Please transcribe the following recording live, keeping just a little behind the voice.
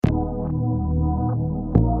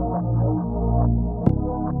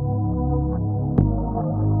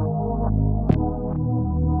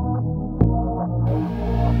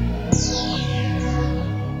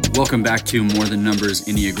Welcome back to More Than Numbers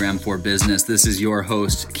Enneagram for Business. This is your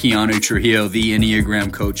host, Keanu Trujillo, the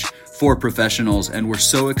Enneagram coach for professionals, and we're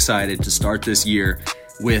so excited to start this year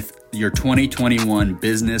with your 2021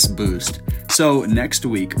 Business Boost. So next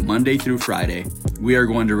week, Monday through Friday, we are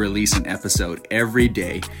going to release an episode every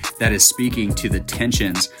day that is speaking to the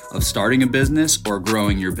tensions of starting a business or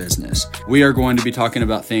growing your business. We are going to be talking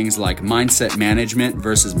about things like mindset management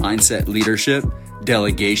versus mindset leadership,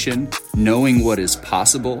 delegation, knowing what is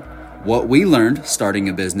possible, what we learned starting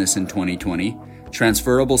a business in 2020,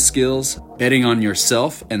 transferable skills, betting on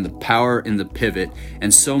yourself and the power in the pivot,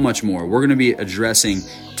 and so much more. We're going to be addressing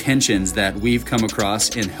tensions that we've come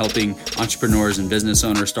across in helping entrepreneurs and business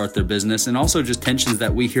owners start their business, and also just tensions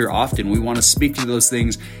that we hear often. We want to speak to those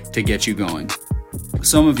things to get you going.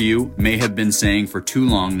 Some of you may have been saying for too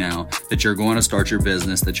long now that you're going to start your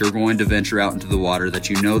business, that you're going to venture out into the water, that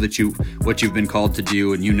you know what you've been called to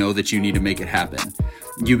do, and you know that you need to make it happen.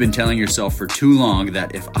 You've been telling yourself for too long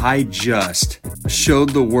that if I just showed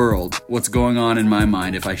the world what's going on in my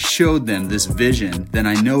mind, if I showed them this vision, then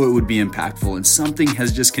I know it would be impactful. And something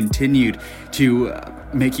has just continued to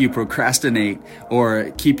make you procrastinate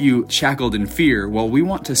or keep you shackled in fear. Well, we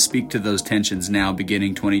want to speak to those tensions now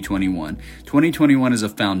beginning 2021. 2021 is a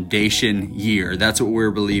foundation year. That's what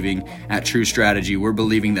we're believing at True Strategy. We're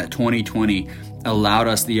believing that 2020 allowed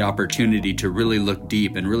us the opportunity to really look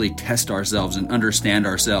deep and really test ourselves and understand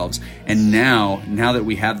ourselves. And now that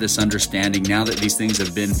we have this understanding, now that these things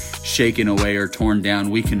have been shaken away or torn down,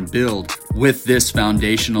 we can build with this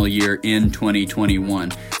foundational year in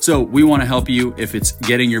 2021. So we want to help you if it's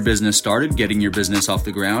getting your business started, getting your business off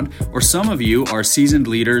the ground, or some of you are seasoned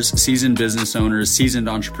leaders, seasoned business owners, seasoned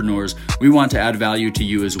entrepreneurs. We want to add value to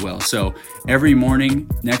you as well. So every morning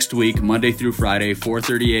next week, Monday through Friday,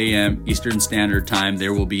 4:30 a.m. Eastern Standard Time,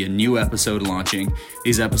 there will be a new episode launching.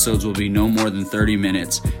 These episodes will be no more than 30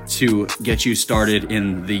 minutes to get you started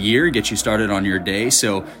in the year, get you started on your day.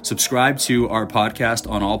 So subscribe to our podcast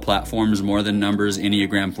on all platforms, More Than Numbers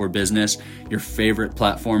Enneagram for Business, your favorite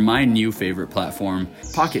platform, my new favorite platform,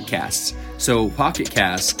 Pocket Casts. So Pocket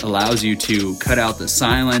Casts allows you to cut out the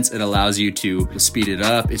silence. It allows you to speed it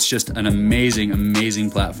up. It's just an amazing, amazing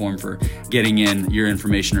platform for getting in your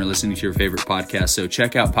information or listening to your favorite podcast. So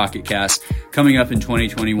check out Pocket Casts. Coming up in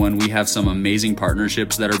 2021, we have some amazing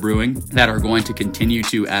partnerships that are brewing that are going to continue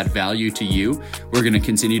to add value to you. We're going to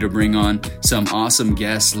continue to bring on some awesome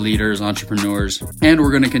guests, leaders, entrepreneurs, and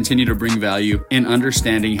we're going to continue to bring value in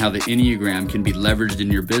understanding how the Enneagram can be leveraged in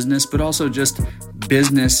your business, but also just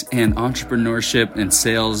business and entrepreneurship and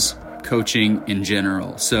sales coaching in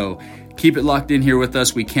general. So keep it locked in here with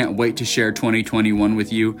us. We can't wait to share 2021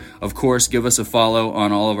 with you. Of course, give us a follow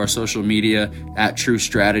on all of our social media at True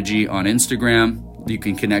Strategy on Instagram. You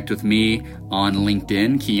can connect with me on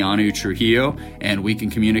LinkedIn, Keanu Trujillo, and we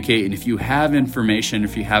can communicate. And if you have information,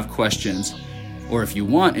 if you have questions, or if you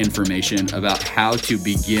want information about how to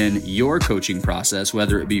begin your coaching process,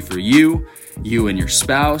 whether it be for you and your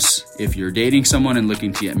spouse, if you're dating someone and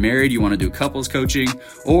looking to get married, you want to do couples coaching,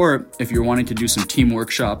 or if you're wanting to do some team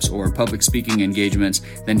workshops or public speaking engagements,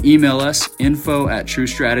 then email us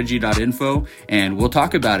info@truestrategy.info and we'll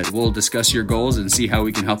talk about it. We'll discuss your goals and see how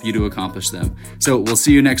we can help you to accomplish them. So we'll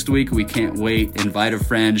see you next week. We can't wait. Invite a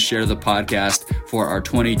friend, share the podcast for our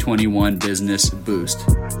 2021 Business Boost.